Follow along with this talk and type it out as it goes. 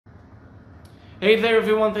Hey there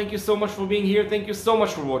everyone, thank you so much for being here, thank you so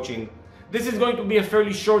much for watching. This is going to be a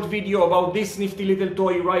fairly short video about this nifty little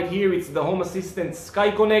toy right here. It's the Home Assistant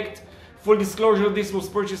SkyConnect. Full disclosure, this was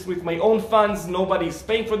purchased with my own funds, nobody is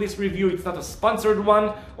paying for this review, it's not a sponsored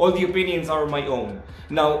one, all the opinions are my own.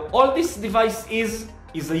 Now, all this device is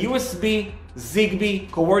a USB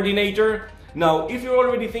ZigBee coordinator. Now, if you're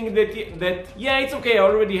already thinking that yeah, it's okay, I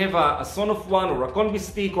already have a Sonoff one or a Conbi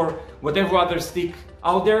stick or whatever other stick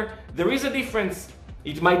out there, there is a difference.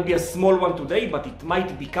 It might be a small one today, but it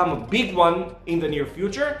might become a big one in the near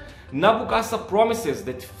future. Nabu Casa promises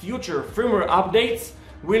that future firmware updates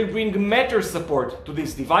will bring Matter support to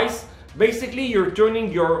this device. Basically, you're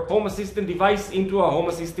turning your Home Assistant device into a Home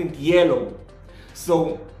Assistant Yellow.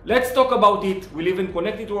 So let's talk about it. We'll even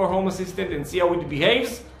connect it to our Home Assistant and see how it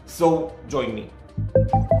behaves. So join me.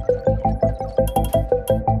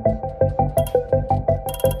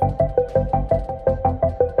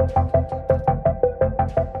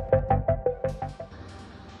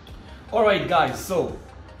 Alright guys, so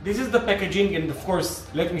this is the packaging, and of course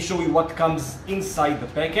let me show you what comes inside the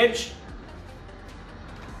package.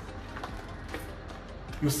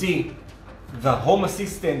 You see the Home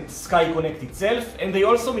Assistant SkyConnect itself, and they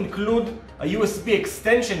also include a USB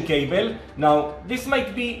extension cable. Now this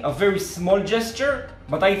might be a very small gesture,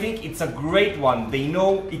 but I think it's a great one. They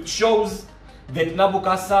know, it shows that Nabu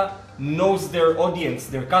Casa knows their audience,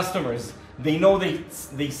 their customers. They know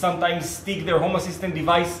they sometimes stick their Home Assistant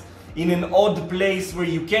device in an odd place where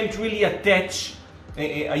you can't really attach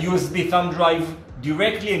a USB thumb drive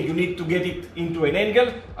directly and you need to get it into an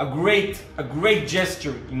angle. A great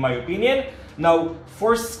gesture in my opinion. Now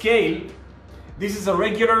for scale, this is a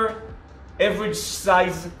regular average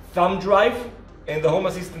size thumb drive, and the Home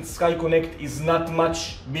Assistant SkyConnect is not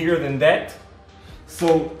much bigger than that.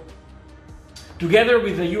 So together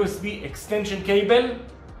with the USB extension cable,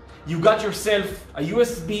 you got yourself a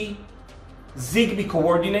USB ZigBee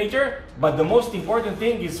coordinator, but the most important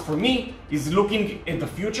thing is for me is looking at the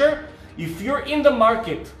future. If you're in the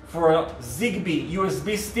market for a ZigBee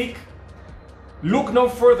USB stick, look no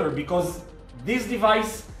further, because this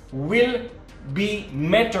device will be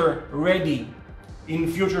Matter ready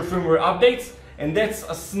in future firmware updates, and that's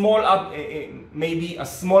a small maybe a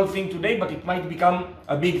small thing today, but it might become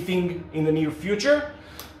a big thing in the near future.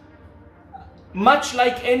 Much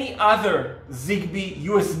like any other ZigBee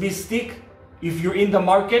USB stick, if you're in the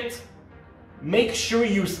market, make sure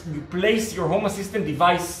you place your Home Assistant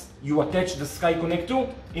device you attach the SkyConnect to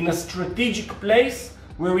in a strategic place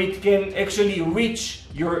where it can actually reach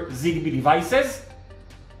your ZigBee devices.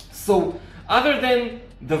 So other than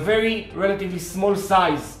the very relatively small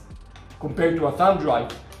size compared to a thumb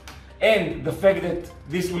drive, and the fact that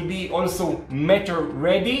this will be also Matter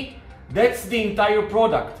ready, that's the entire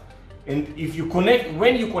product. And if you connect,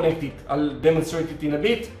 when you connect it, I'll demonstrate it in a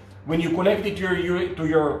bit. When you connect it to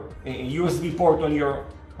your USB port on your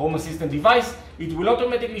Home Assistant device, it will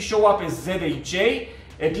automatically show up as ZHA.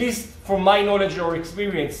 At least from my knowledge or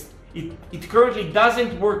experience, it currently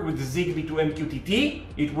doesn't work with ZigBee to MQTT.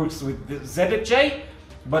 It works with the ZHA,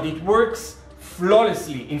 but it works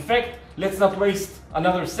flawlessly. In fact, let's not waste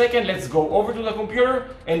another second. Let's go over to the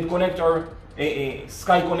computer and connect our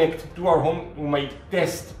SkyConnect to my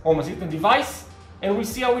test Home Assistant device, and we'll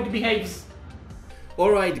see how it behaves.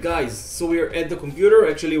 Alright guys, so we're at the computer.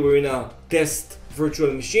 Actually, we're in a test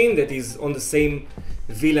virtual machine that is on the same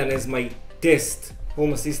VLAN as my test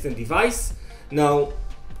Home Assistant device. Now,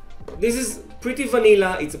 this is pretty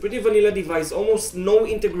vanilla. It's a pretty vanilla device. Almost no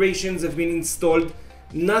integrations have been installed.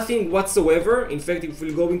 Nothing whatsoever. In fact, if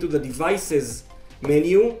we go into the devices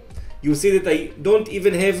menu, you'll see that I don't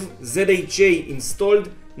even have ZHA installed.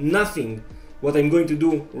 Nothing. What I'm going to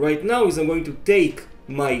do right now is I'm going to take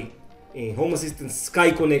my Home Assistant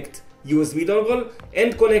SkyConnect USB dongle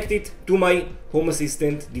and connect it to my Home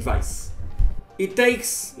Assistant device. It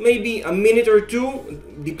takes maybe a minute or two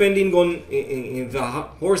depending on the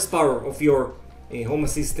horsepower of your Home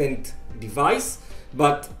Assistant device,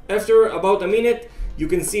 but after about a minute you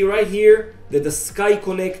can see right here that the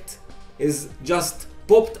SkyConnect is just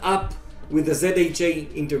popped up with the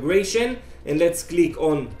ZHA integration. And let's click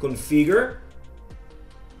on Configure.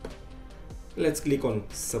 Let's click on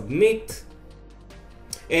Submit.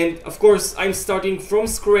 And of course, I'm starting from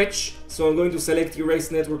scratch, so I'm going to select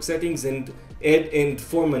Erase Network Settings and add and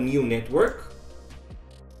form a new network.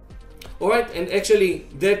 Alright, and actually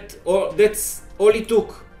that's all it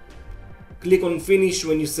took. Click on Finish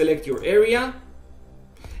when you select your area.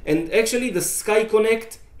 And actually the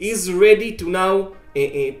SkyConnect is ready to now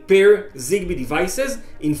pair ZigBee devices.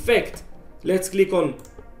 In fact, let's click on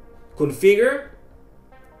Configure.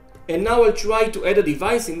 And now I'll try to add a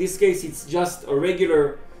device. In this case, it's just a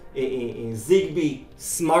regular ZigBee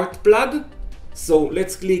smart plug. So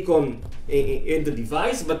let's click on add the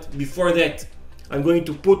device, but before that, I'm going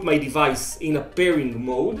to put my device in a pairing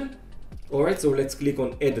mode. All right, so let's click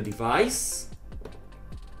on add a device.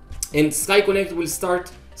 And SkyConnect will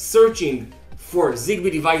start searching for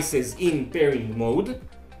ZigBee devices in pairing mode.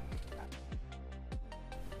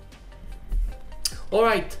 All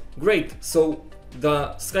right, great. So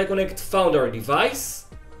the SkyConnect found our device.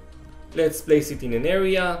 Let's place it in an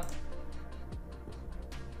area.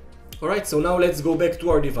 All right, so now let's go back to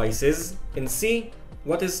our devices and see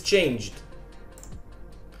what has changed.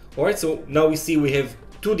 All right, so now we see we have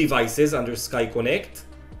two devices under SkyConnect.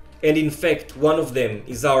 And in fact, one of them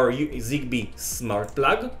is our ZigBee smart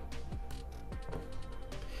plug.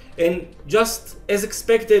 And just as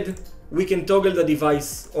expected, we can toggle the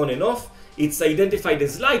device on and off. It's identified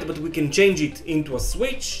as light, but we can change it into a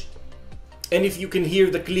switch. And if you can hear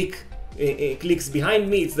the clicks behind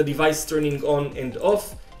me, it's the device turning on and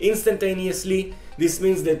off instantaneously. This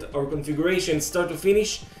means that our configuration start to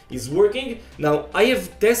finish is working. Now, I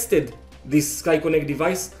have tested this SkyConnect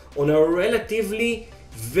device on a relatively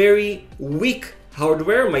very weak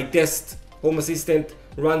hardware. My test Home Assistant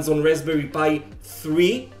runs on Raspberry Pi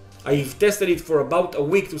 3. I've tested it for about a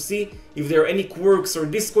week to see if there are any quirks or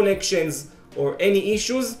disconnections or any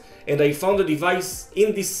issues, and I found the device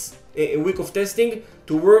in this week of testing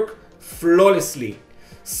to work flawlessly.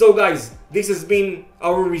 So guys, this has been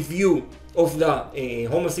our review of the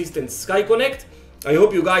Home Assistant SkyConnect. I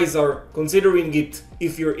hope you guys are considering it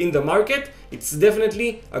if you're in the market. It's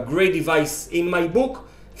definitely a great device in my book.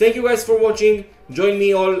 Thank you guys for watching. Join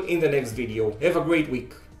me all in the next video. Have a great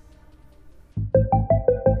week.